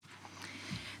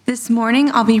This morning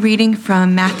I'll be reading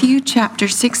from Matthew chapter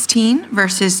 16,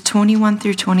 verses 21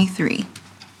 through 23.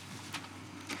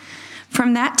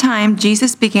 From that time,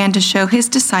 Jesus began to show his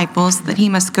disciples that he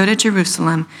must go to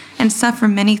Jerusalem and suffer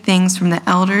many things from the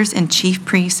elders and chief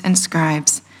priests and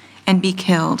scribes, and be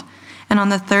killed, and on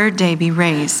the third day be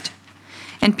raised.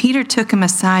 And Peter took him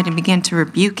aside and began to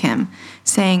rebuke him,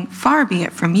 saying, "Far be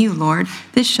it from you, Lord,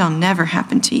 this shall never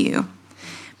happen to you."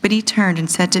 But he turned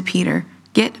and said to Peter,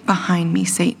 "Get behind me,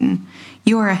 Satan.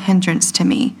 You are a hindrance to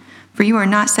me, for you are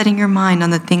not setting your mind on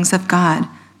the things of God,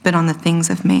 but on the things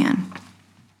of man."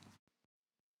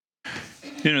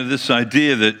 You know, this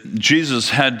idea that Jesus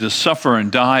had to suffer and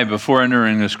die before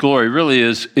entering his glory really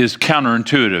is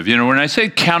counterintuitive. You know, when I say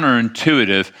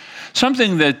counterintuitive,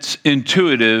 something that's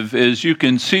intuitive is you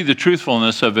can see the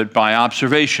truthfulness of it by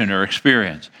observation or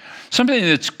experience. Something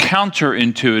that's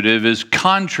counterintuitive is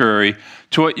contrary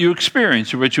to what you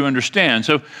experience or what you understand.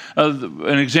 So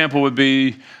an example would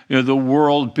be, the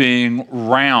world being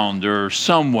round or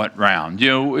somewhat round.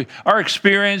 Our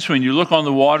experience when you look on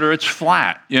the water, it's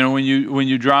flat. When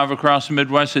you drive across the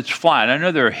Midwest, it's flat. I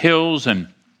know there are hills and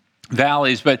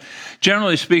valleys, but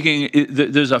generally speaking,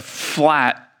 there's a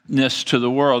flatness to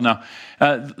the world. Now,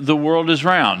 the world is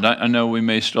round. I know we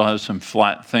may still have some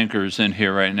flat thinkers in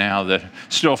here right now that are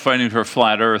still fighting for a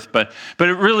flat earth, but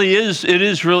it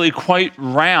is really quite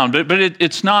round, but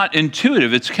it's not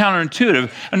intuitive, it's counterintuitive.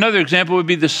 Another example would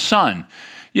be the sun.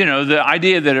 The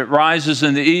idea that it rises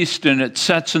in the east and it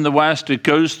sets in the west, it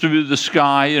goes through the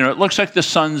sky, it looks like the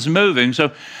sun's moving.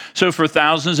 So for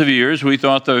thousands of years, we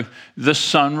thought the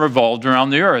sun revolved around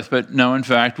the earth, but no, in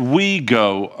fact, we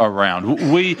go around.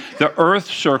 The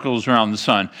earth circles around the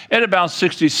sun at about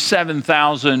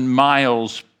 67,000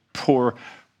 miles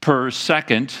per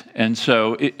second, and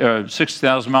so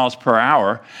 6,000 miles per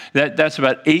hour. That's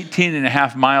about 18 and a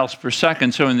half miles per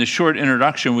second. So in the short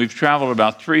introduction, we've traveled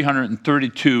about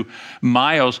 332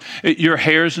 miles. Your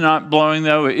hair's not blowing,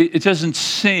 though. It doesn't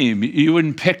seem, you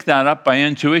wouldn't pick that up by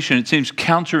intuition. It seems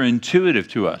counterintuitive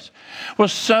to us. Well,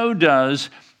 so does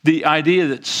the idea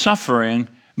that suffering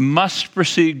must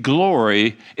precede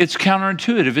glory. It's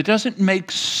counterintuitive. It doesn't make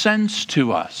sense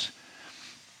to us.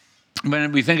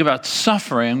 When we think about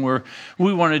suffering,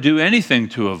 we want to do anything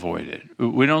to avoid it.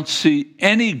 We don't see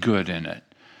any good in it.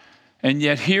 And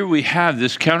yet here we have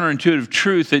this counterintuitive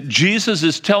truth that Jesus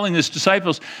is telling his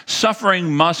disciples,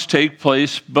 suffering must take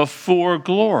place before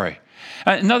glory.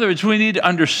 In other words, we need to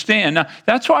understand. Now,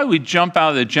 that's why we jump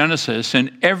out of the Genesis, and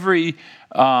every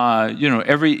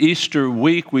Easter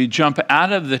week we jump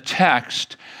out of the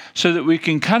text so that we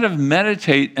can kind of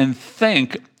meditate and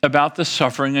think about the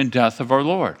suffering and death of our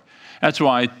Lord. That's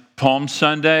why Palm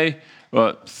Sunday,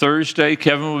 Thursday,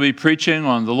 Kevin will be preaching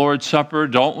on the Lord's Supper.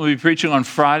 Dalton will be preaching on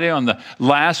Friday on the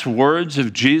last words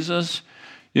of Jesus,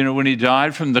 when he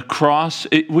died from the cross.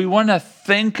 We want to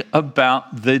think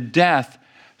about the death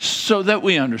so that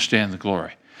we understand the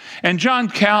glory. And John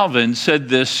Calvin said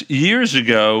this years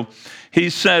ago.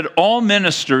 He said, "All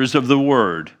ministers of the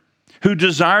word who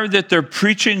desire that their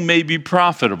preaching may be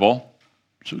profitable,"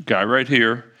 so a guy right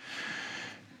here,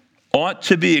 "ought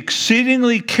to be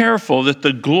exceedingly careful that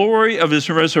the glory of his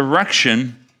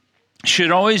resurrection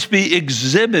should always be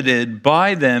exhibited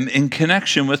by them in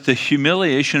connection with the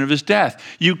humiliation of his death."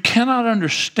 You cannot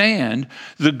understand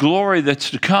the glory that's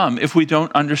to come if we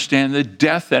don't understand the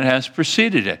death that has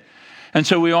preceded it. And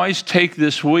so we always take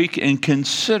this week and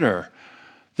consider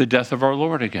the death of our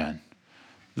Lord again,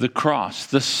 the cross,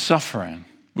 the suffering.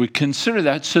 We consider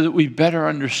that so that we better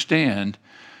understand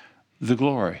the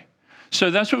glory. So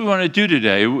that's what we want to do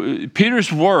today.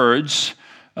 Peter's words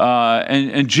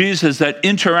and Jesus, that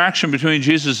interaction between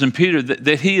Jesus and Peter,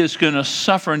 that he is going to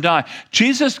suffer and die.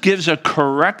 Jesus gives a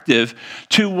corrective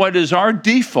to what is our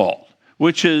default,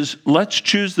 which is let's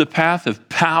choose the path of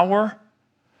power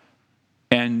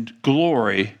and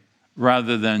glory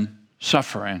rather than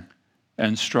suffering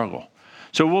and struggle.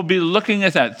 So we'll be looking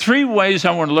at that. Three ways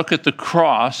I want to look at the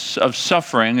cross of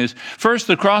suffering is, first,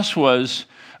 the cross was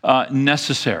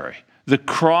necessary. The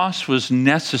cross was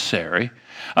necessary.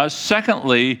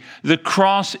 Secondly, the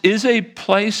cross is a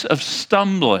place of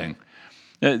stumbling.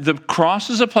 The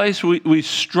cross is a place we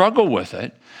struggle with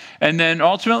it. And then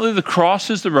ultimately, the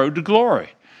cross is the road to glory.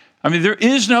 I mean, there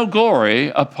is no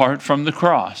glory apart from the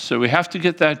cross. So we have to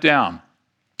get that down.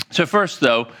 So first,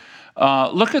 though,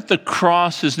 look at the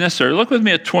cross as necessary. Look with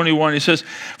me at 21. He says,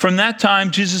 "From that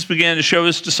time, Jesus began to show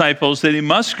his disciples that he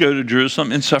must go to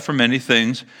Jerusalem and suffer many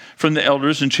things from the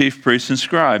elders and chief priests and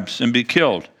scribes and be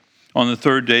killed. On the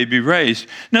third day be raised."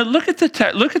 Now look at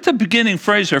the beginning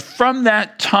phrase here. From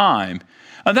that time.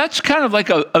 That's kind of like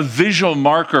a visual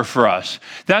marker for us.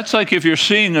 That's like if you're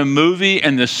seeing a movie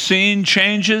and the scene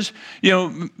changes.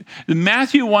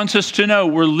 Matthew wants us to know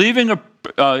we're leaving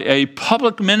a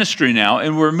public ministry now,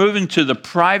 and we're moving to the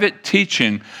private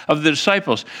teaching of the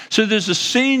disciples. So there's a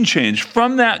scene change.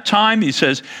 From that time, he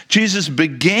says, Jesus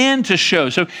began to show.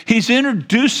 So he's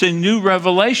introducing new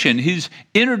revelation. He's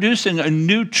introducing a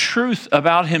new truth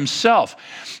about himself.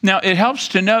 Now, it helps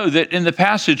to know that in the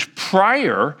passage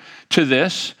prior to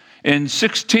this, in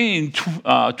 16,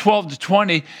 12 to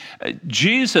 20,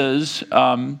 Jesus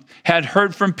had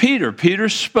heard from Peter. Peter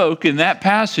spoke in that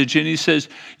passage, and he says,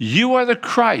 "You are the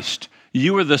Christ.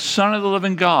 You are the Son of the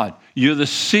living God. You're the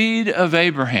seed of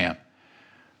Abraham.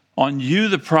 On you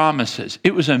the promises."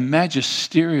 It was a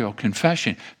magisterial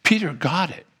confession. Peter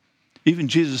got it. Even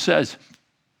Jesus says,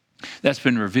 that's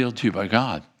been revealed to you by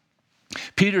God.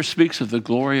 Peter speaks of the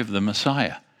glory of the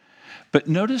Messiah. But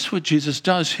notice what Jesus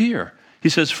does here. He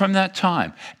says, from that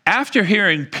time, after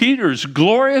hearing Peter's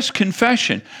glorious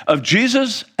confession of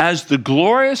Jesus as the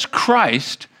glorious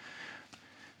Christ,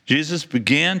 Jesus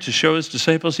began to show his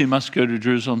disciples he must go to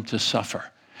Jerusalem to suffer.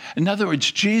 In other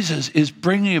words, Jesus is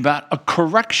bringing about a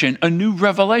correction, a new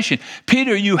revelation.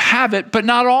 Peter, you have it, but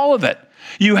not all of it.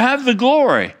 You have the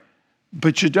glory,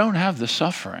 but you don't have the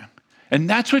suffering. And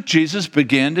that's what Jesus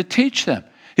began to teach them.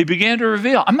 He began to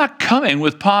reveal, I'm not coming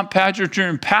with pomp, pageantry,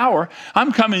 and power.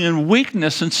 I'm coming in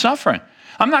weakness and suffering.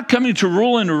 I'm not coming to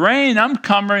rule and reign. I'm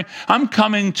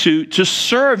coming to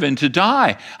serve and to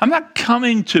die. I'm not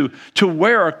coming to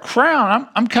wear a crown.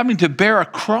 I'm coming to bear a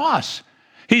cross.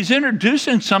 He's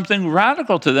introducing something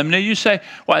radical to them. Now you say,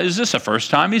 well, is this the first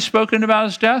time he's spoken about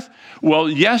his death? Well,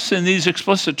 yes, in these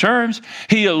explicit terms.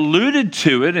 He alluded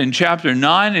to it in chapter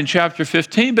 9 and chapter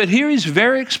 15, but here he's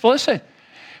very explicit.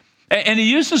 And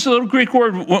he uses a little Greek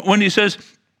word when he says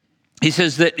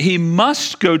that he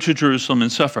must go to Jerusalem and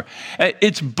suffer.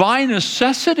 It's by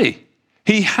necessity.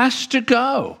 He has to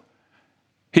go.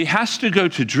 He has to go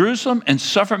to Jerusalem and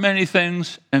suffer many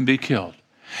things and be killed.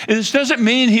 This doesn't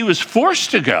mean he was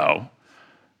forced to go.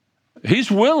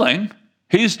 He's willing.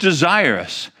 He's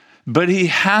desirous. But he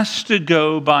has to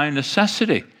go by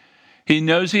necessity. He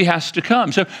knows he has to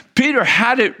come. So Peter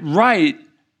had it right,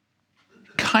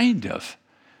 kind of.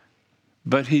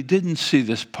 But he didn't see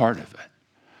this part of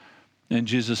it. And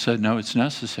Jesus said, no, it's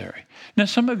necessary. Now,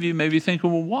 some of you may be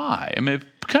thinking, well, why? I mean,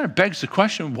 it kind of begs the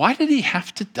question, why did he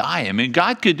have to die? I mean,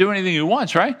 God could do anything he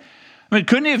wants, right? I mean,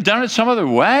 couldn't he have done it some other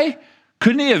way?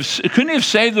 Couldn't he have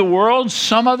saved the world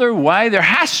some other way? There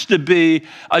has to be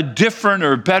a different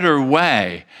or better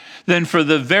way than for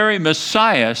the very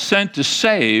Messiah sent to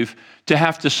save to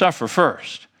have to suffer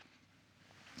first.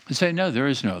 I say, no, there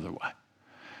is no other way.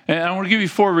 And I want to give you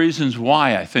 4 reasons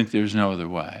why I think there's no other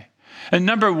way. And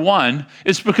number 1,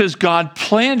 it's because God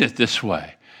planned it this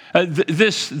way.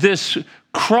 This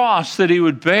cross that he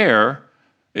would bear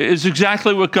is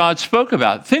exactly what God spoke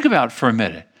about. Think about it for a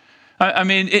minute. I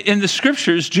mean, in the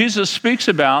scriptures, Jesus speaks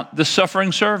about the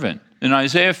suffering servant in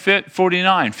Isaiah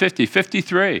 49, 50,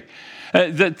 53.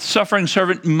 The suffering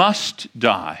servant must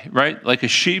die, right? Like a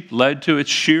sheep led to its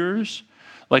shearers,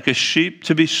 like a sheep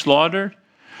to be slaughtered.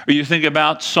 Or you think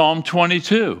about Psalm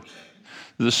 22,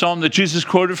 the psalm that Jesus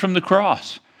quoted from the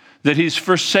cross, that he's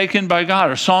forsaken by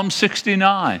God, or Psalm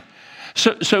 69.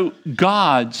 So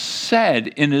God said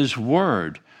in his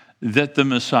word that the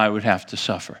Messiah would have to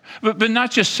suffer. But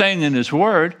not just saying in his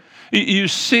word, you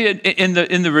see it in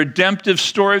the redemptive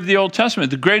story of the Old Testament.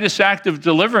 The greatest act of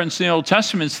deliverance in the Old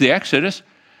Testament is the Exodus.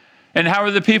 And how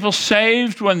were the people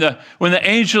saved when the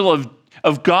angel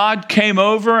of God came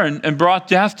over and brought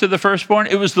death to the firstborn?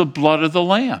 It was the blood of the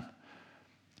lamb.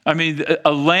 I mean,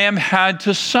 a lamb had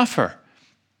to suffer.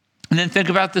 And then think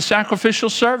about the sacrificial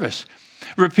service.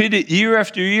 Repeated year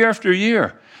after year after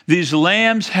year. These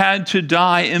lambs had to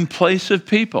die in place of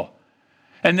people.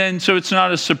 And then, so it's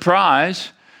not a surprise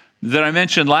that I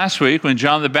mentioned last week when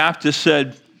John the Baptist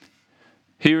said,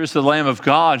 here is the Lamb of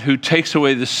God who takes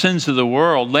away the sins of the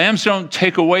world. Lambs don't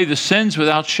take away the sins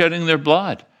without shedding their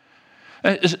blood.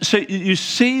 So you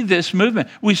see this movement.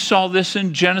 We saw this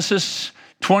in Genesis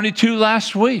 22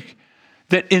 last week,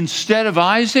 that instead of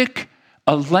Isaac,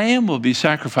 a lamb will be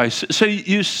sacrificed. So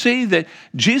you see that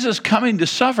Jesus coming to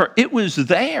suffer, it was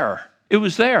there. It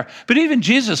was there. But even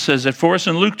Jesus says it for us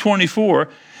in Luke 24.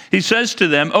 He says to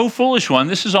them, "O foolish one,"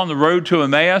 this is on the road to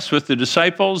Emmaus with the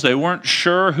disciples. They weren't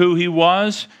sure who he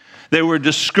was. They were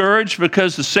discouraged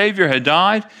because the Savior had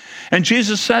died. And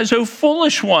Jesus says, "O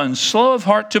foolish ones, slow of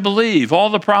heart to believe. All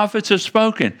the prophets have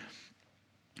spoken."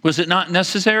 Was it not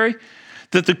necessary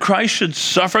that the Christ should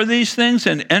suffer these things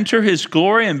and enter his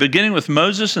glory. And beginning with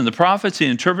Moses and the prophets, he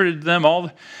interpreted them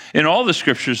all in all the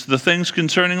scriptures, the things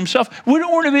concerning himself. We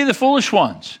don't want to be the foolish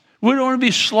ones. We don't want to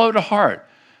be slow to heart.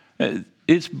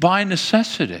 It's by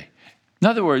necessity. In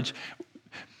other words,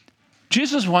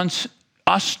 Jesus wants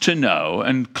us to know,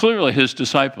 and clearly his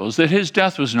disciples, that his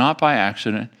death was not by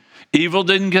accident. Evil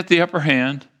didn't get the upper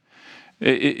hand.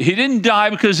 He didn't die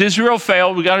because Israel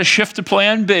failed. We got to shift to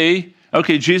plan B.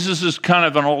 Okay, Jesus is kind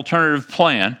of an alternative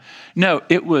plan. No,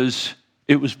 it was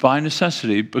by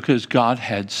necessity because God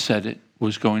had said it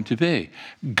was going to be.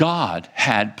 God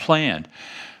had planned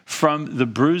from the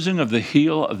bruising of the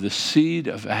heel of the seed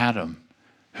of Adam,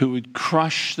 who would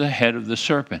crush the head of the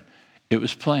serpent. It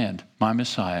was planned. My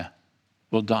Messiah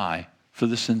will die for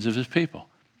the sins of his people.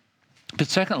 But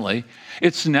secondly,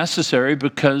 it's necessary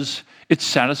because it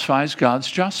satisfies God's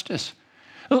justice.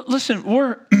 Listen,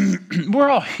 we're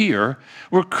all here.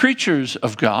 We're creatures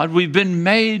of God. We've been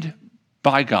made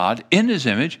by God in his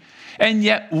image, and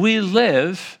yet we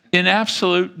live in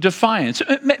absolute defiance.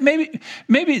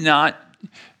 Maybe not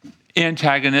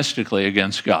antagonistically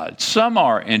against God. Some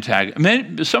are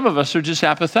some of us are just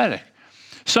apathetic.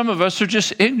 Some of us are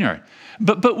just ignorant.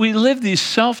 But we live these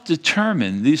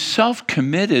self-determined, these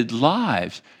self-committed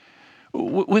lives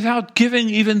without giving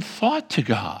even thought to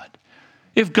God.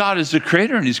 If God is the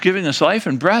creator and he's giving us life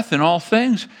and breath and all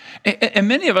things, and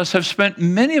many of us have spent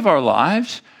many of our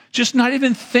lives just not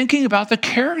even thinking about the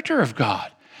character of God,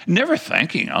 never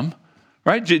thanking him,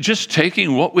 right? Just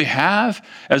taking what we have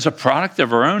as a product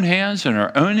of our own hands and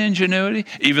our own ingenuity,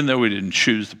 even though we didn't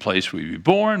choose the place we were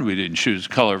born, we didn't choose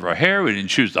the color of our hair, we didn't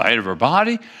choose the height of our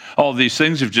body. All these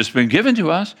things have just been given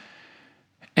to us.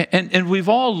 And we've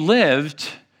all lived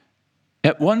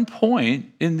at one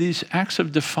point in these acts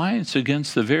of defiance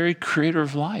against the very creator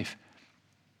of life.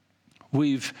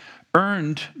 We've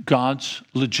earned God's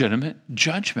legitimate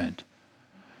judgment.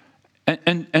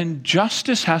 And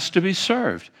justice has to be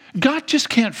served. God just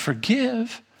can't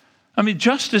forgive. I mean,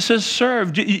 justice is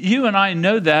served. You and I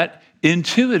know that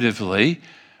intuitively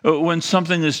when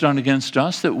something is done against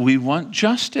us, that we want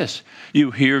justice. You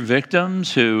hear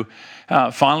victims who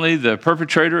finally the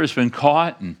perpetrator has been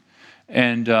caught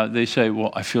and they say,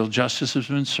 well, I feel justice has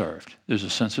been served. There's a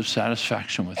sense of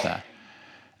satisfaction with that.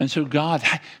 And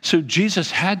so Jesus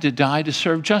had to die to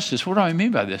serve justice. What do I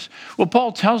mean by this? Well,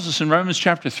 Paul tells us in Romans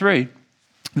chapter 3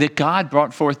 that God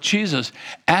brought forth Jesus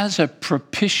as a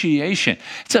propitiation.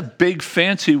 It's a big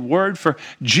fancy word for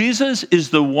Jesus is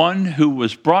the one who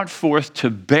was brought forth to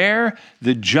bear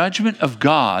the judgment of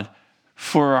God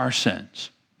for our sins.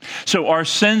 So our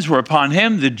sins were upon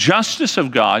him. The justice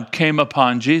of God came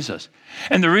upon Jesus.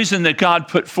 And the reason that God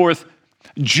put forth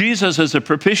Jesus as a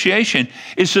propitiation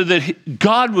is so that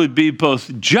God would be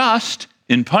both just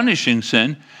in punishing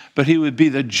sin, but he would be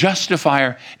the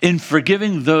justifier in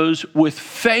forgiving those with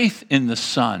faith in the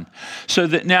Son. So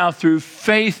that now through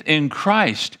faith in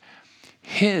Christ,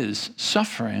 his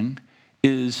suffering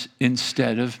is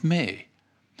instead of me.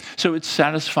 So it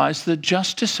satisfies the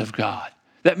justice of God.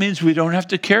 That means we don't have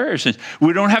to carry our sins.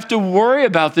 We don't have to worry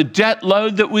about the debt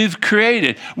load that we've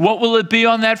created. What will it be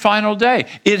on that final day?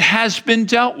 It has been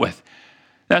dealt with.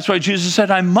 That's why Jesus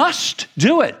said, I must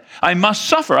do it. I must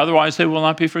suffer, otherwise they will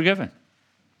not be forgiven.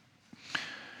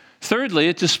 Thirdly,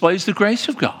 it displays the grace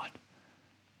of God.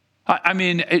 I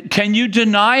mean, can you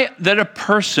deny that a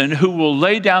person who will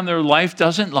lay down their life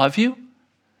doesn't love you?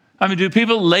 I mean, do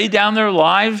people lay down their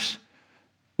lives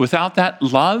without that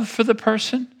love for the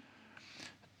person?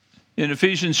 In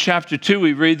Ephesians chapter 2,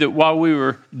 we read that while we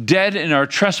were dead in our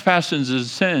trespasses and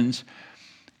sins,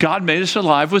 God made us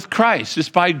alive with Christ. It's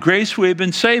by grace we have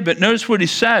been saved. But notice what he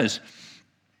says.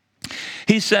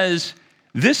 He says,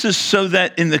 this is so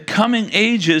that in the coming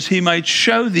ages he might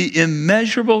show the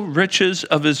immeasurable riches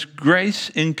of his grace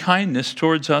in kindness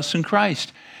towards us in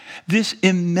Christ. This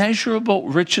immeasurable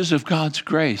riches of God's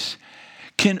grace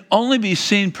can only be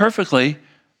seen perfectly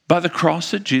by the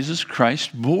cross that Jesus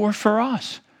Christ bore for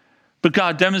us. But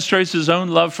God demonstrates his own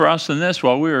love for us in this: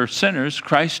 while we were sinners,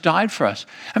 Christ died for us.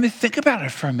 I mean, think about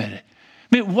it for a minute.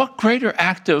 I mean, what greater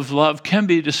act of love can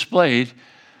be displayed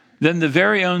than the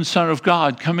very own Son of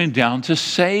God coming down to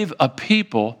save a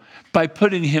people by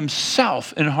putting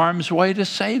himself in harm's way to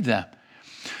save them?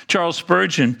 Charles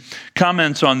Spurgeon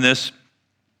comments on this.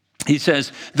 He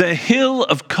says, the hill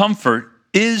of comfort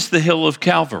is the hill of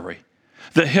Calvary.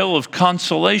 The hill of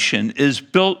consolation is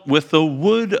built with the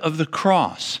wood of the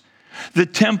cross. The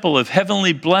temple of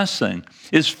heavenly blessing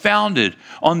is founded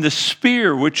on the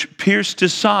spear which pierced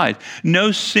his side.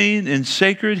 No scene in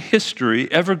sacred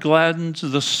history ever gladdens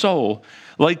the soul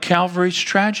like Calvary's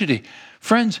tragedy.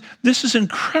 Friends, this is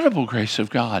incredible grace of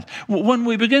God. When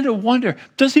we begin to wonder,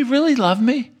 does he really love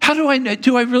me? How do I know?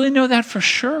 Do I really know that for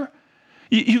sure?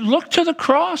 You look to the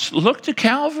cross, look to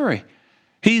Calvary.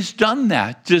 He's done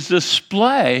that to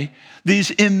display these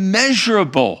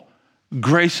immeasurable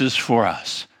graces for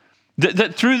us.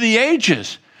 That through the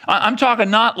ages, I'm talking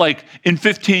not like in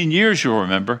 15 years you'll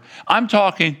remember. I'm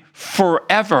talking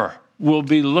forever we'll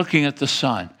be looking at the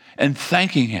Son and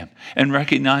thanking him and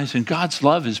recognizing God's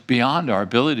love is beyond our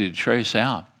ability to trace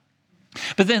out.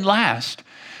 But then last,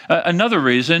 another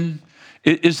reason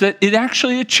is that it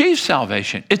actually achieves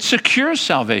salvation. It secures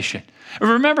salvation.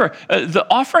 Remember, the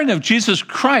offering of Jesus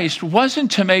Christ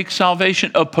wasn't to make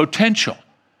salvation a potential.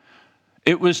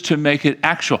 It was to make it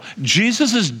actual.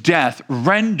 Jesus' death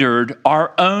rendered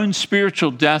our own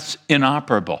spiritual deaths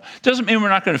inoperable. Doesn't mean we're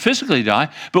not going to physically die,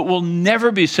 but we'll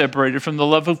never be separated from the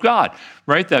love of God.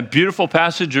 Right? That beautiful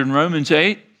passage in Romans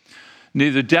 8,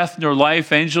 neither death nor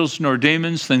life, angels nor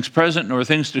demons, things present nor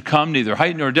things to come, neither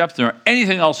height nor depth nor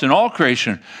anything else in all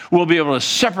creation will be able to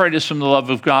separate us from the love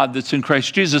of God that's in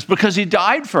Christ Jesus because he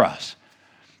died for us.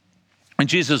 When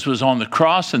Jesus was on the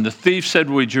cross and the thief said,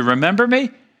 "Would you remember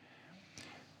me?"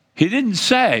 He didn't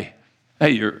say,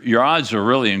 "Hey, your odds are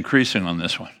really increasing on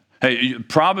this one. Hey,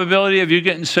 probability of you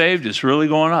getting saved is really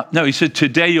going up." No, he said,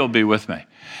 "Today you'll be with me."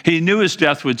 He knew his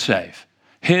death would save.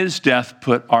 His death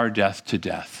put our death to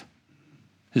death.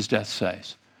 His death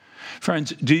saves.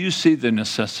 Friends, do you see the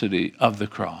necessity of the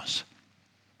cross?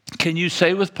 Can you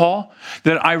say with Paul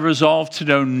that I resolve to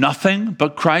know nothing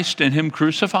but Christ and him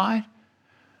crucified?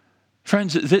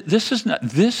 Friends, this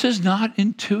is not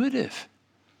intuitive.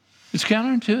 It's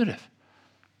counterintuitive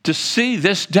to see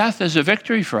this death as a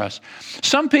victory for us.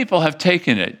 Some people have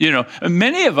taken it,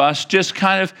 many of us just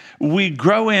we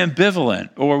grow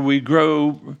ambivalent or we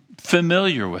grow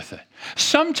familiar with it.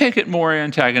 Some take it more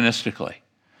antagonistically.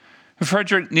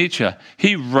 Friedrich Nietzsche,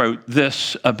 he wrote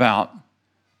this about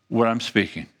what I'm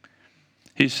speaking.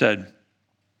 He said,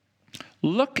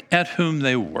 "Look at whom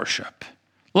they worship.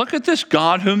 Look at this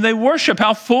God whom they worship.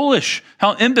 How foolish,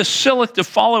 how imbecilic to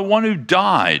follow one who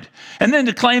died, and then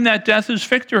to claim that death is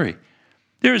victory.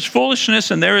 There is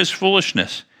foolishness and there is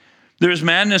foolishness. There is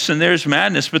madness and there is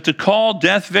madness, but to call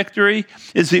death victory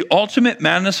is the ultimate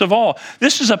madness of all."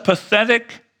 This is a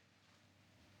pathetic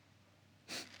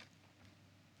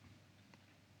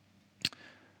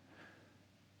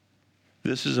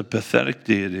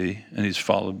deity, and he's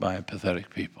followed by a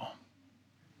pathetic people.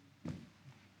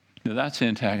 Now, that's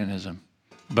antagonism.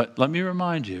 But let me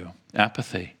remind you,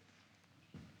 apathy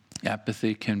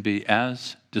can be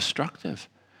as destructive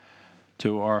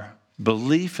to our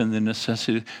belief in the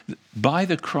necessity. By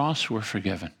the cross, we're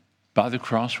forgiven. By the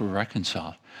cross, we're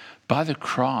reconciled. By the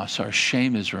cross, our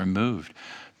shame is removed.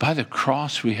 By the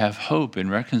cross, we have hope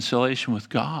and reconciliation with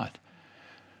God.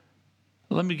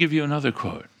 Let me give you another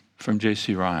quote from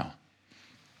J.C. Ryle.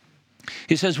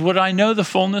 He says, "Would I know the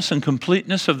fullness and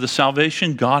completeness of the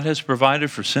salvation God has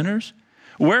provided for sinners?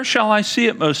 Where shall I see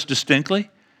it most distinctly?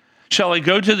 Shall I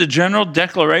go to the general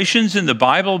declarations in the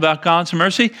Bible about God's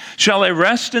mercy? Shall I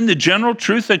rest in the general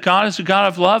truth that God is a God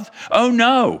of love? Oh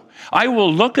no, I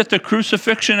will look at the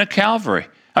crucifixion at Calvary.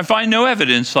 I find no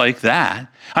evidence like that.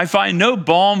 I find no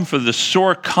balm for the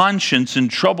sore conscience and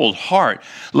troubled heart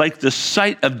like the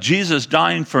sight of Jesus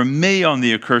dying for me on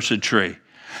the accursed tree.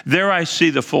 There I see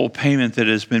the full payment that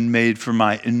has been made for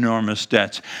my enormous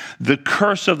debts. The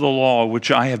curse of the law which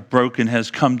I have broken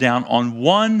has come down on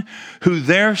one who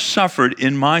there suffered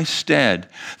in my stead.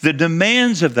 The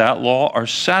demands of that law are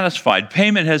satisfied.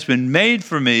 Payment has been made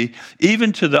for me,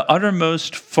 even to the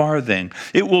uttermost farthing.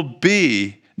 It will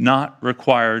be not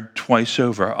required twice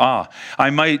over. I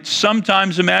might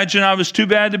sometimes imagine I was too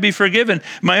bad to be forgiven.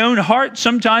 My own heart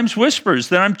sometimes whispers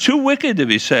that I'm too wicked to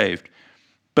be saved.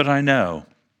 But I know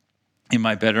in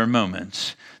my better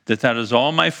moments that is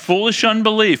all my foolish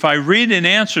unbelief. I read in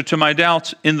answer to my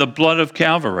doubts in the blood of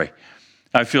Calvary.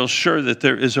 I feel sure that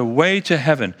there is a way to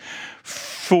heaven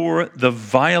for the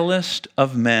vilest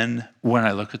of men when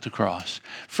I look at the cross.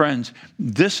 Friends,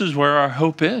 this is where our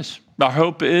hope is. Our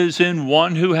hope is in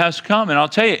one who has come. And I'll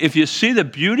tell you, if you see the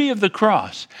beauty of the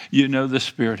cross, you know the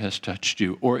Spirit has touched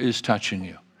you or is touching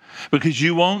you. Because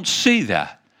you won't see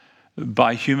that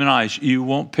by human eyes. You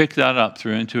won't pick that up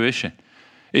through intuition.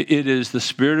 It is the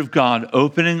Spirit of God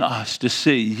opening us to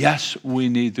see, yes, we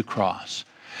need the cross.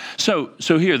 So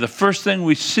here, the first thing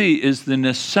we see is the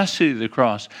necessity of the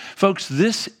cross. Folks,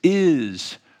 this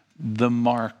is the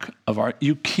mark of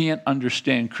you can't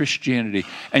understand Christianity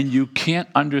and you can't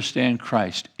understand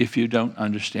Christ if you don't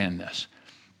understand this.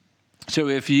 So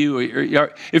if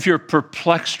you're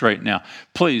perplexed right now,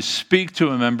 please speak to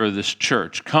a member of this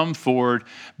church. Come forward,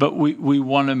 but we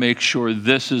want to make sure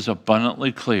this is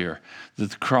abundantly clear,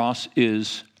 that the cross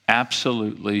is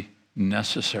absolutely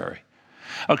necessary.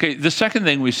 Okay, the second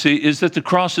thing we see is that the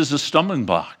cross is a stumbling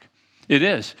block. It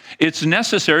is. It's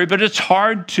necessary, but it's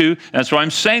hard to, that's why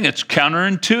I'm saying it's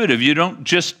counterintuitive. You don't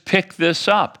just pick this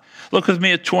up. Look with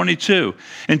me at 22.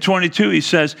 In 22, he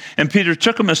says, and Peter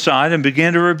took him aside and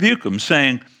began to rebuke him,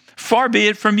 saying, far be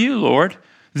it from you, Lord.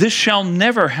 This shall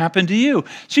never happen to you.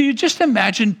 So you just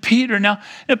imagine Peter. Now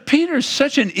Peter is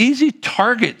such an easy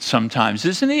target sometimes,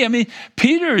 isn't he? I mean,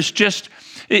 Peter is just,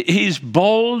 he's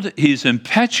bold, he's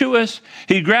impetuous.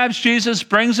 He grabs Jesus,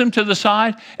 brings him to the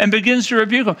side, and begins to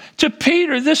rebuke him. To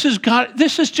Peter, this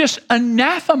is just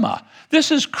anathema.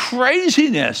 This is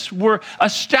craziness. We're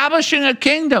establishing a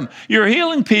kingdom. You're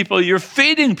healing people. You're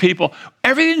feeding people.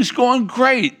 Everything's going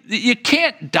great. You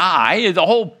can't die. The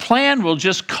whole plan will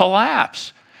just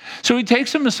collapse. So he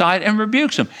takes him aside and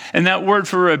rebukes him. And that word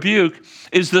for rebuke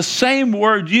is the same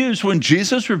word used when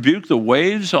Jesus rebuked the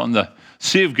waves on the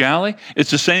Sea of Galilee. It's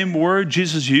the same word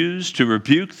Jesus used to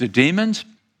rebuke the demons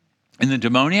and the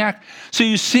demoniac. So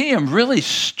you see him really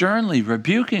sternly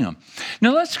rebuking him.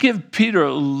 Now let's give Peter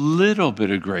a little bit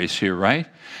of grace here, right?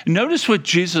 Notice what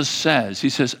Jesus says. He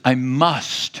says, I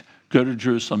must go to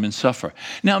Jerusalem and suffer.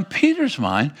 Now in Peter's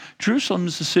mind, Jerusalem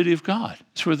is the city of God.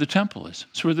 It's where the temple is.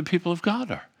 It's where the people of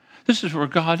God are. This is where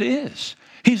God is.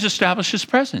 He's established his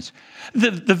presence.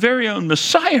 The very own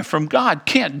Messiah from God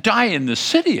can't die in the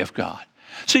city of God.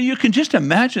 So you can just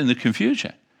imagine the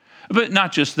confusion. But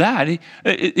not just that,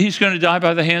 he's going to die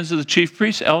by the hands of the chief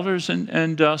priests, elders,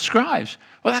 and scribes.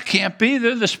 Well, that can't be.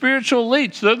 They're the spiritual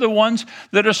elites. They're the ones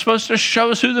that are supposed to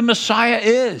show us who the Messiah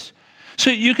is.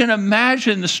 So you can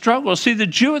imagine the struggle. See, the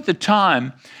Jew at the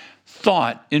time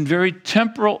thought in very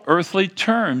temporal, earthly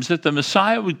terms that the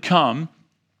Messiah would come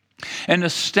and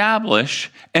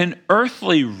establish an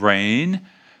earthly reign,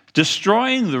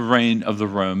 destroying the reign of the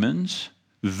Romans,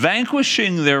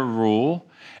 vanquishing their rule,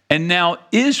 and now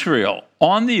Israel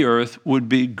on the earth would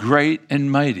be great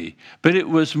and mighty. But it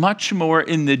was much more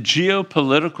in the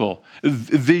geopolitical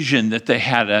vision that they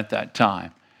had at that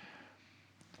time.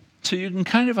 So you can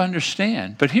kind of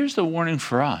understand. But here's the warning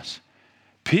for us.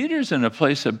 Peter's in a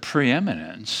place of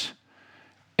preeminence,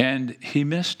 and he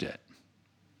missed it.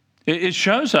 It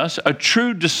shows us a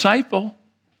true disciple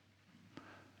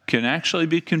can actually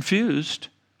be confused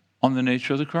on the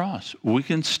nature of the cross. We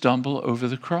can stumble over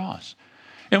the cross.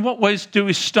 In what ways do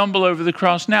we stumble over the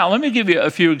cross now? Let me give you a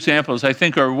few examples I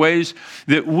think are ways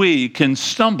that we can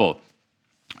stumble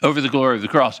over the glory of the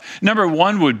cross. Number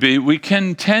one would be we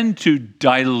can tend to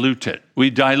dilute it.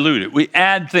 We dilute it. We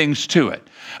add things to it.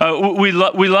 We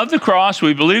love the cross.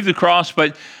 We believe the cross,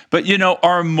 but you know,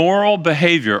 our moral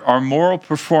behavior, our moral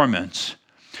performance,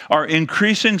 our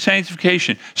increasing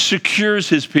sanctification secures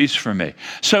his peace for me.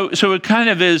 So it kind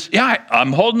of is, yeah,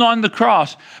 I'm holding on to the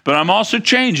cross, but I'm also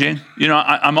changing. You know,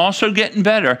 I'm also getting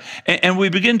better. And we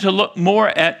begin to look more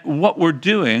at what we're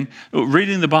doing,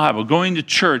 reading the Bible, going to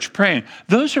church, praying.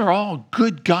 Those are all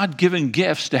good God-given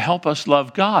gifts to help us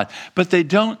love God, but they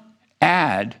don't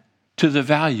add to the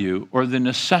value or the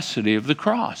necessity of the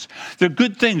cross. They're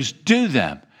good things, do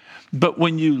them. But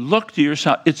when you look to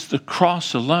yourself, it's the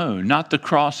cross alone, not the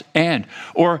cross and.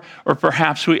 Or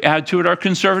perhaps we add to it our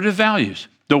conservative values,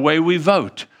 the way we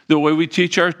vote, the way we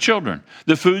teach our children,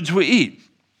 the foods we eat.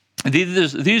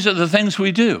 These are the things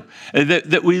we do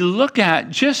that we look at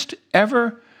just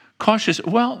ever cautious.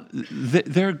 Well,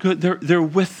 they're good. They're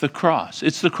with the cross.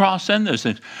 It's the cross and those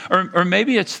things. Or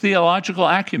maybe it's theological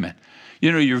acumen.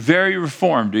 You know, you're very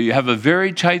reformed, or you have a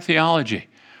very tight theology,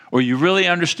 or you really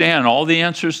understand all the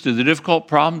answers to the difficult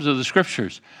problems of the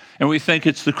Scriptures. And we think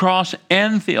it's the cross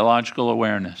and theological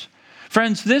awareness.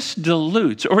 Friends, this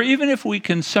dilutes, or even if we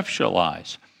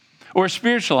conceptualize or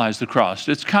spiritualize the cross,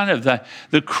 it's kind of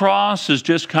the cross is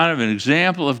just kind of an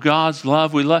example of God's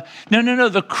love. No.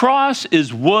 The cross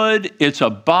is wood, it's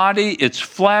a body, it's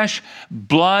flesh,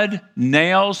 blood,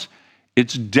 nails,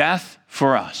 it's death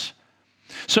for us.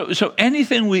 So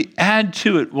anything we add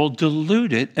to it will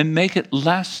dilute it and make it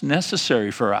less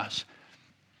necessary for us.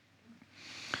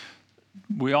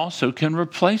 We also can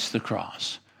replace the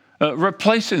cross.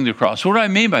 Replacing the cross. What do I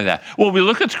mean by that? Well, we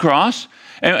look at the cross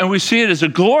and we see it as a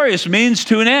glorious means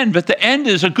to an end, but the end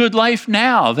is a good life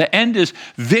now. The end is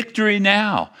victory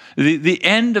now. The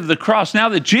end of the cross. Now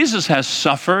that Jesus has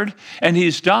suffered and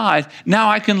he's died, now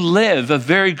I can live a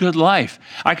very good life.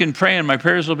 I can pray and my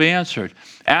prayers will be answered.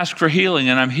 Ask for healing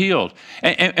and I'm healed.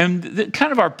 And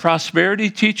kind of our prosperity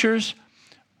teachers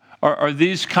are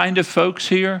these kind of folks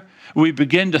here. We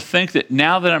begin to think that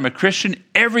now that I'm a Christian,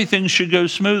 everything should go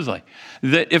smoothly.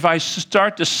 That if I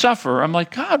start to suffer, I'm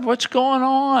like, God, what's going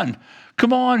on?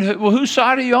 Come on, well, whose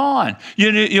side are you on?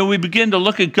 We begin to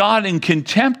look at God in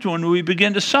contempt when we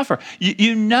begin to suffer.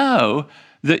 You know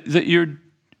that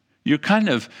you're kind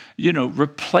of,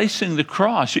 replacing the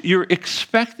cross. You're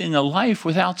expecting a life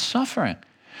without suffering.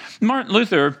 Martin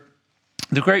Luther,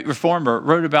 the great reformer,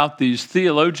 wrote about these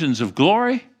theologians of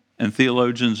glory and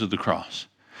theologians of the cross.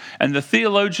 And the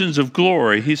theologians of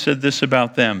glory, he said this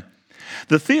about them: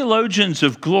 the theologians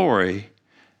of glory,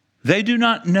 they do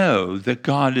not know that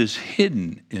God is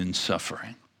hidden in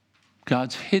suffering.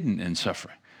 God's hidden in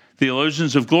suffering.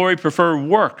 Theologians of glory prefer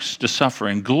works to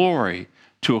suffering, glory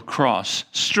to a cross,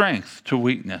 strength to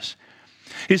weakness.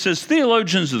 He says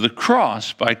theologians of the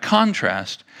cross, by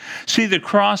contrast, see the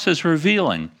cross as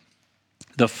revealing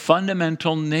the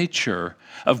fundamental nature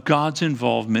of God's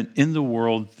involvement in the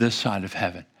world this side of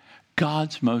heaven.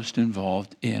 God's most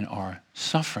involved in our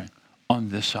suffering on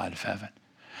this side of heaven.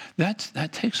 That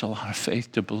takes a lot of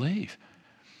faith to believe.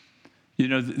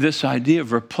 This idea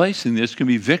of replacing this can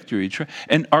be victory.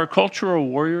 And our cultural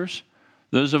warriors,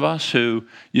 those of us who,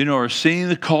 are seeing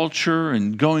the culture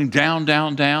and going down,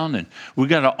 down, down, and we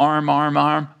got to arm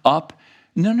up.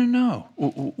 No.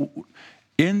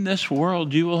 In this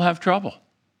world, you will have trouble.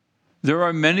 There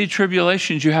are many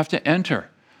tribulations you have to enter.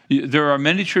 There are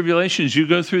many tribulations you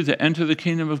go through to enter the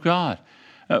kingdom of God.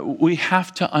 We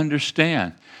have to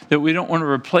understand that we don't want to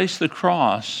replace the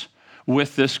cross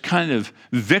with this kind of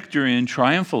victory and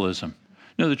triumphalism.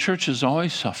 No, the church has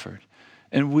always suffered,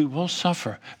 and we will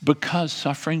suffer because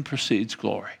suffering precedes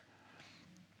glory.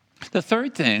 The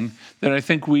third thing that I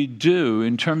think we do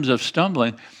in terms of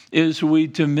stumbling is we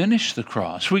diminish the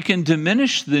cross. We can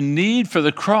diminish the need for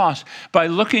the cross by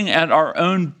looking at our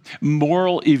own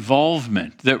moral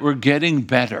evolvement, that we're getting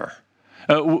better.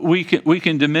 We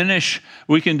can diminish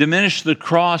the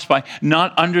cross by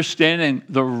not understanding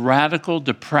the radical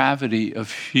depravity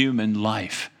of human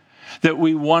life. That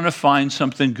we want to find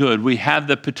something good. We have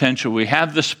the potential. We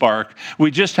have the spark.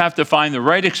 We just have to find the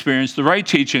right experience, the right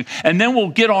teaching, and then we'll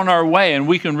get on our way and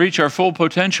we can reach our full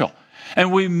potential.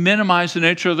 And we minimize the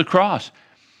nature of the cross.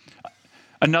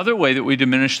 Another way that we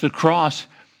diminish the cross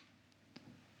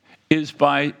is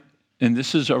by, and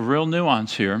this is a real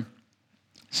nuance here,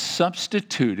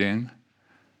 substituting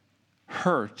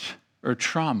hurt or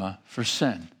trauma for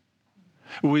sin.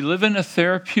 We live in a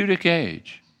therapeutic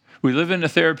age. We live in a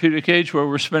therapeutic age where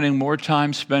we're spending more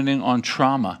time spending on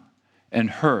trauma and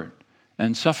hurt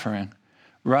and suffering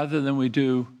rather than we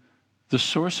do the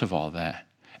source of all that.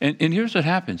 And here's what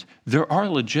happens. There are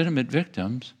legitimate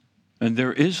victims and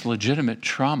there is legitimate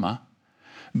trauma,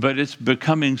 but it's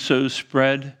becoming so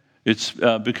spread, it's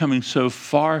becoming so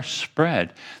far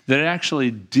spread that it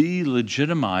actually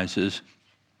delegitimizes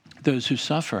those who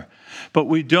suffer. But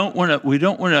we don't want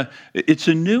to, it's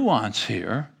a nuance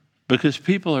here, because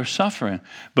people are suffering.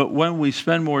 But when we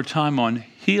spend more time on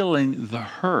healing the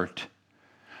hurt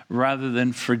rather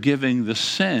than forgiving the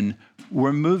sin,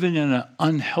 we're moving in an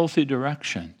unhealthy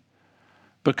direction.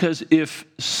 Because if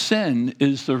sin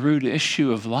is the root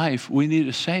issue of life, we need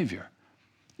a savior.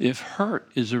 If hurt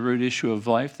is the root issue of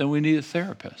life, then we need a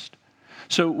therapist.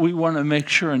 So we want to make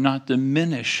sure and not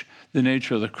diminish the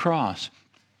nature of the cross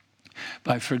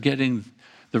by forgetting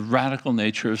the radical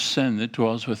nature of sin that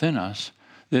dwells within us,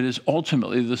 that is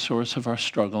ultimately the source of our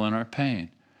struggle and our pain.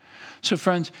 So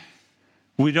friends,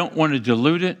 we don't want to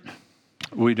dilute it.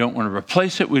 We don't want to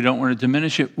replace it. We don't want to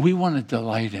diminish it. We want to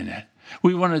delight in it.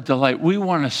 We want to delight. We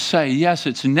want to say, yes,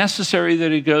 it's necessary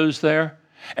that he goes there.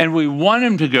 And we want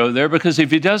him to go there because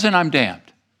if he doesn't, I'm damned.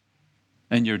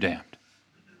 And you're damned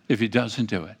if he doesn't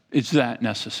do it. It's that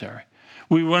necessary.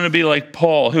 We want to be like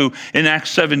Paul, who in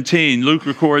Acts 17, Luke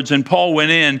records, and Paul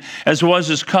went in, as was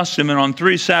his custom, and on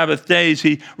 3 Sabbath days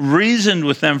he reasoned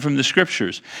with them from the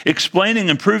Scriptures, explaining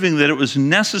and proving that it was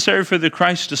necessary for the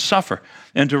Christ to suffer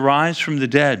and to rise from the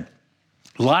dead.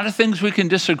 A lot of things we can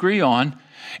disagree on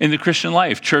in the Christian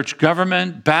life, church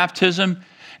government, baptism,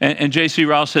 and J.C.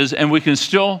 Ryle says, and we can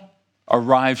still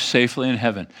arrive safely in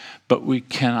heaven, but we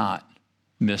cannot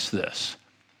miss this.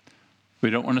 We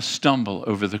don't want to stumble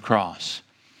over the cross.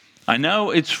 I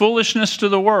know it's foolishness to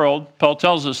the world. Paul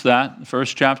tells us that in the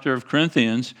first chapter of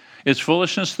Corinthians. It's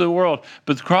foolishness to the world,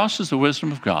 but the cross is the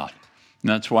wisdom of God. And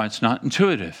that's why it's not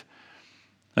intuitive.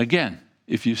 Again,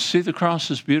 if you see the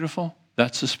cross as beautiful,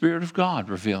 that's the Spirit of God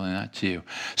revealing that to you.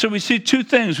 So we see two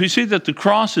things. We see that the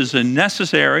cross is a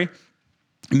necessary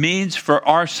means for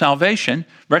our salvation,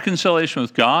 reconciliation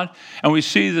with God, and we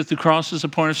see that the cross is a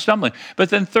point of stumbling. But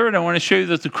then third, I want to show you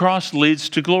that the cross leads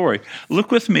to glory.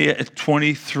 Look with me at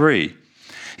 23.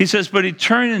 He says, but he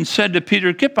turned and said to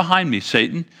Peter, get behind me,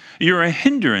 Satan. You're a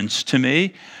hindrance to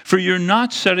me, for you're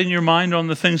not setting your mind on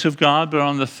the things of God, but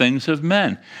on the things of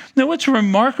men. Now, what's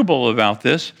remarkable about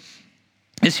this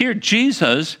is here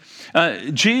Jesus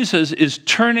is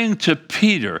turning to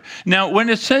Peter. Now, when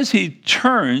it says he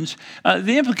turns,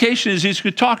 the implication is he's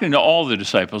talking to all the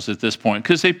disciples at this point,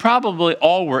 because they probably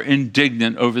all were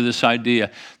indignant over this idea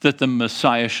that the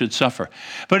Messiah should suffer.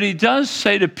 But he does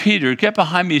say to Peter, get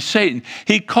behind me, Satan.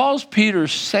 He calls Peter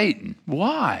Satan.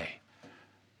 Why?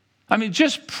 I mean,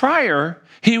 just prior,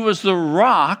 he was the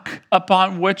rock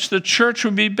upon which the church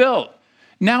would be built.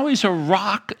 Now he's a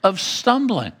rock of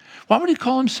stumbling. Why would he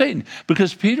call him Satan?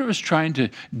 Because Peter was trying to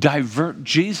divert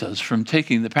Jesus from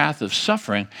taking the path of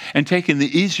suffering and taking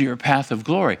the easier path of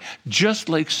glory, just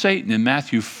like Satan in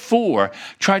Matthew 4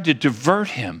 tried to divert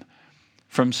him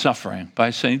from suffering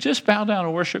by saying, just bow down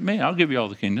and worship me. I'll give you all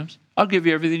the kingdoms. I'll give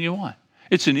you everything you want.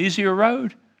 It's an easier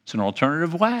road. It's an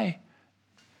alternative way.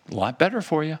 A lot better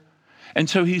for you. And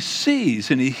so he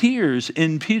sees and he hears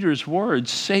in Peter's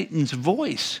words Satan's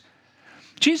voice.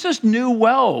 Jesus knew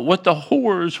well what the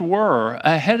horrors were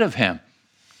ahead of him.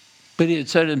 But he had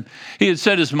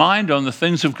set his mind on the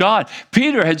things of God.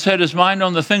 Peter had set his mind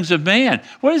on the things of man.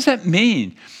 What does that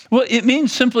mean? Well, it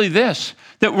means simply this,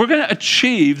 that we're going to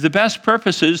achieve the best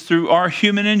purposes through our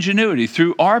human ingenuity,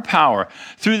 through our power,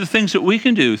 through the things that we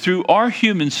can do, through our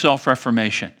human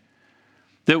self-reformation,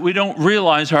 that we don't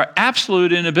realize our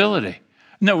absolute inability.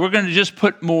 No, we're going to just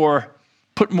put more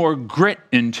grit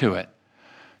into it.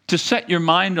 To set your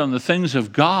mind on the things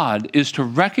of God is to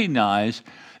recognize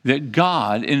that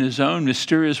God, in his own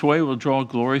mysterious way, will draw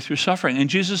glory through suffering. And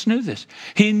Jesus knew this.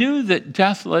 He knew that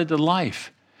death led to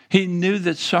life. He knew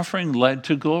that suffering led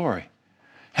to glory.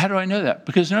 How do I know that?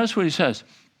 Because notice what he says.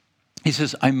 He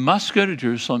says, I must go to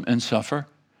Jerusalem and suffer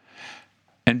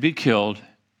and be killed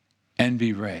and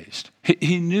be raised.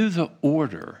 He knew the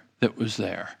order that was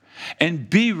there. And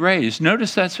be raised.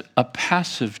 Notice that's a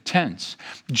passive tense.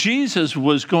 Jesus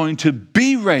was going to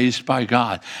be raised by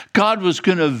God. God was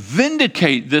going to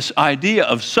vindicate this idea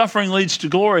of suffering leads to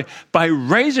glory by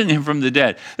raising him from the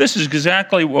dead. This is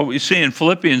exactly what we see in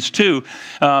Philippians 2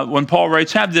 when Paul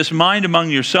writes, have this mind among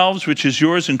yourselves, which is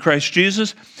yours in Christ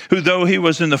Jesus, who though he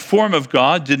was in the form of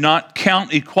God, did not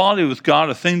count equality with God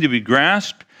a thing to be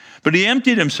grasped, but he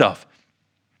emptied himself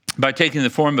by taking the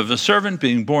form of a servant,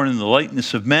 being born in the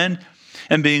likeness of men,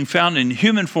 and being found in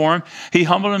human form, he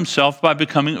humbled himself by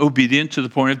becoming obedient to the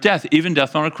point of death, even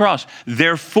death on a cross.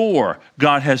 Therefore,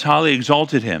 God has highly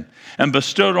exalted him and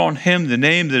bestowed on him the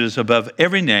name that is above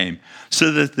every name,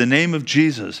 so that the name of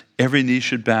Jesus every knee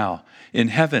should bow, in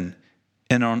heaven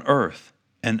and on earth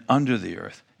and under the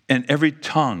earth, and every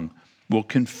tongue will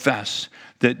confess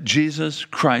that Jesus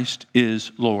Christ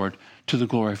is Lord, to the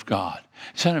glory of God.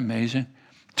 Is that amazing?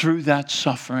 Through that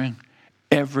suffering,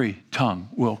 every tongue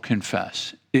will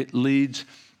confess. It leads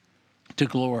to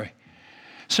glory.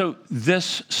 So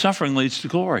this suffering leads to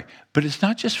glory. But it's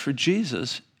not just for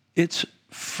Jesus, it's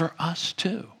for us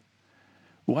too.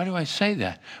 Why do I say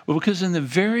that? Well, because in the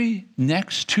very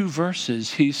next two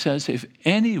verses, he says, if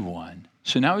anyone,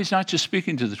 so now he's not just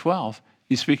speaking to the 12,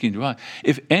 he's speaking to us.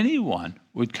 If anyone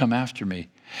would come after me,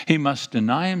 he must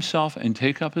deny himself and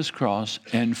take up his cross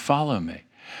and follow me.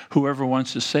 Whoever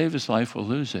wants to save his life will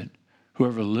lose it.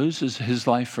 Whoever loses his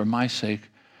life for my sake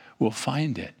will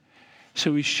find it.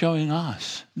 So he's showing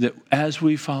us that as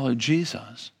we follow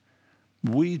Jesus,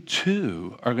 we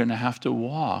too are going to have to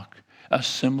walk a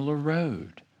similar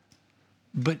road.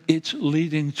 But it's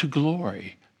leading to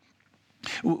glory.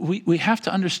 We have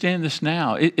to understand this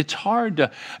now. It's hard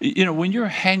to, when you're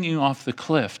hanging off the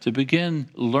cliff, to begin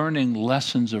learning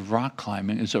lessons of rock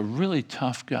climbing is a really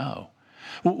tough go.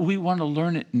 We want to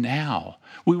learn it now.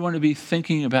 We want to be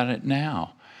thinking about it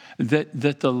now.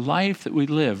 That the life that we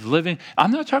living,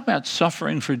 I'm not talking about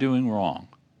suffering for doing wrong.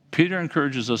 Peter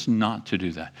encourages us not to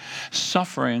do that.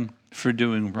 Suffering for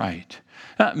doing right.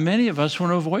 Many of us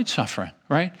want to avoid suffering,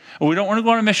 right? We don't want to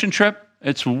go on a mission trip.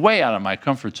 It's way out of my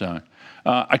comfort zone.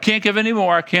 I can't give any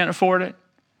more. I can't afford it.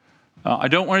 I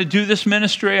don't want to do this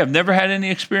ministry. I've never had any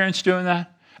experience doing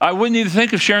that. I wouldn't even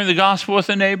think of sharing the gospel with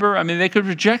a neighbor. I mean, they could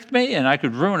reject me and I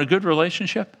could ruin a good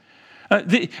relationship.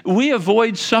 We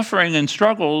avoid suffering and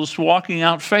struggles walking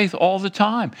out faith all the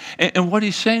time. And what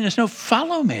he's saying is, no,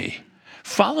 follow me.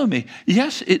 Follow me.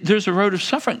 Yes, there's a road of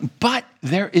suffering, but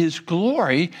there is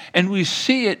glory, and we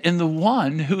see it in the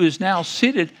one who is now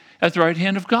seated at the right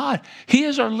hand of God. He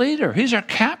is our leader. He's our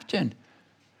captain.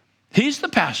 He's the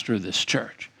pastor of this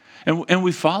church, and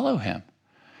we follow him.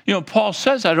 Paul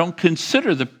says, I don't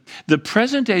consider the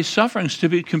present day sufferings to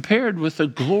be compared with the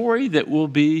glory that will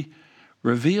be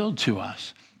revealed to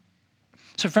us.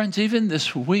 So friends, even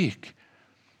this week,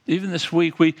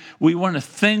 we want to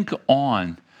think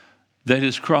on that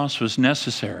his cross was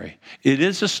necessary. It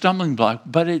is a stumbling block,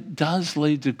 but it does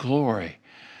lead to glory.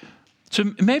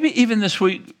 So maybe even this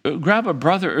week, grab a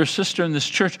brother or sister in this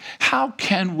church. How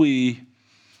can we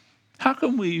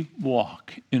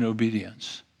walk in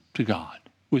obedience to God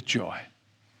with joy?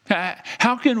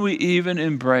 How can we even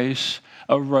embrace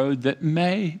a road that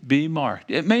may be marked?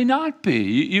 It may not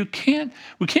be. We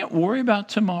can't worry about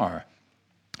tomorrow.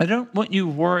 I don't want you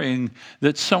worrying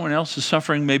that someone else is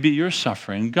suffering. Maybe you're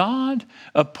suffering. God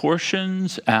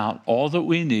apportions out all that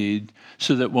we need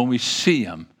so that when we see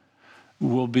him,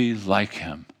 we'll be like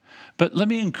him. But let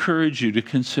me encourage you to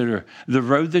consider the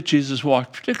road that Jesus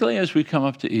walked, particularly as we come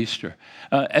up to Easter.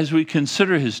 As we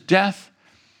consider his death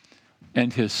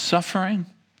and his suffering,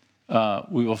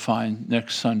 we will find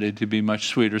next Sunday to be much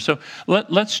sweeter. So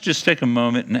let's just take a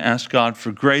moment and ask God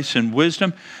for grace and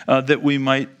wisdom that we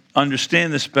might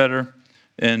understand this better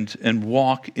and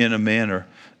walk in a manner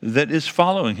that is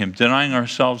following him, denying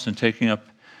ourselves and taking up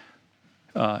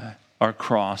our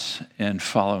cross and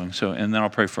following. So, and then I'll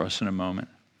pray for us in a moment.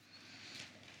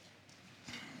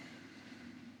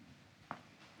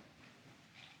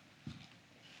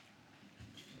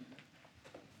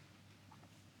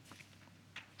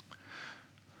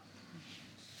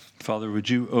 Father, would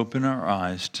you open our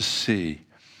eyes to see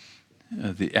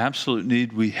the absolute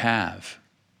need we have,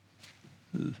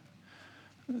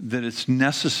 that it's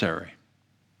necessary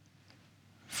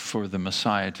for the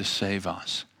Messiah to save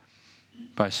us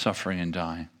by suffering and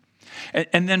dying.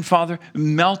 And then, Father,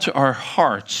 melt our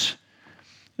hearts.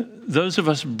 Those of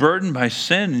us burdened by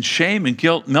sin and shame and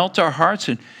guilt, melt our hearts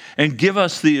and give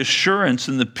us the assurance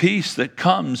and the peace that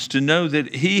comes to know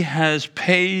that he has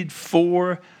paid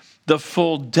for the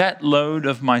full debt load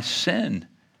of my sin.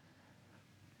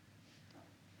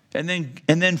 And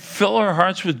then fill our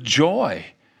hearts with joy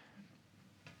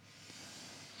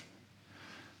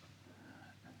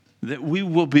that we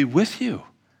will be with you,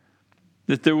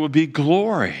 that there will be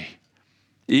glory.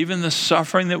 Even the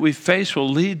suffering that we face will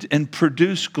lead and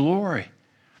produce glory.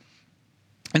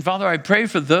 And Father, I pray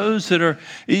for those that are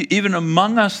even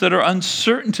among us that are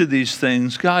uncertain to these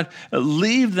things. God,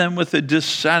 leave them with a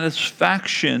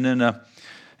dissatisfaction and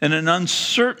an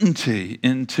uncertainty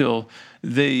until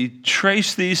they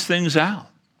trace these things out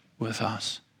with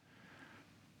us.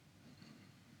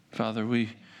 Father,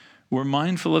 we're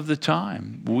mindful of the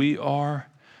time. We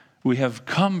have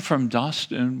come from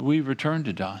dust and we return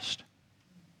to dust.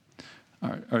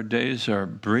 Our days are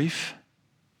brief.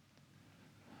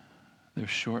 They're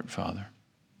short, Father.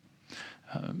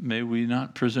 May we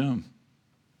not presume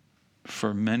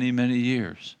for many, many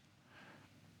years.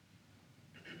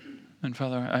 And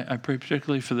Father, I pray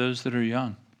particularly for those that are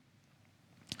young,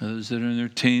 those that are in their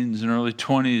teens and early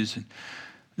 20s, and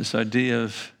this idea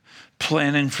of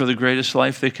planning for the greatest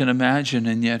life they can imagine,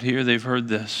 and yet here they've heard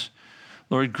this.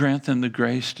 Lord, grant them the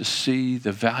grace to see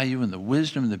the value and the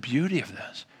wisdom and the beauty of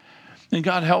this. And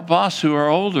God, help us who are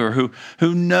older,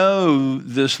 who know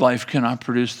this life cannot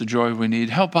produce the joy we need.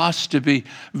 Help us to be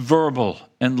verbal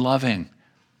and loving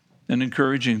and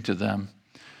encouraging to them.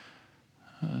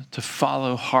 To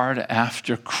follow hard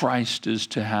after Christ is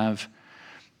to have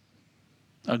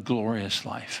a glorious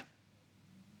life.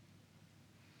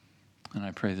 And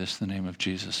I pray this in the name of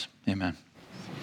Jesus. Amen.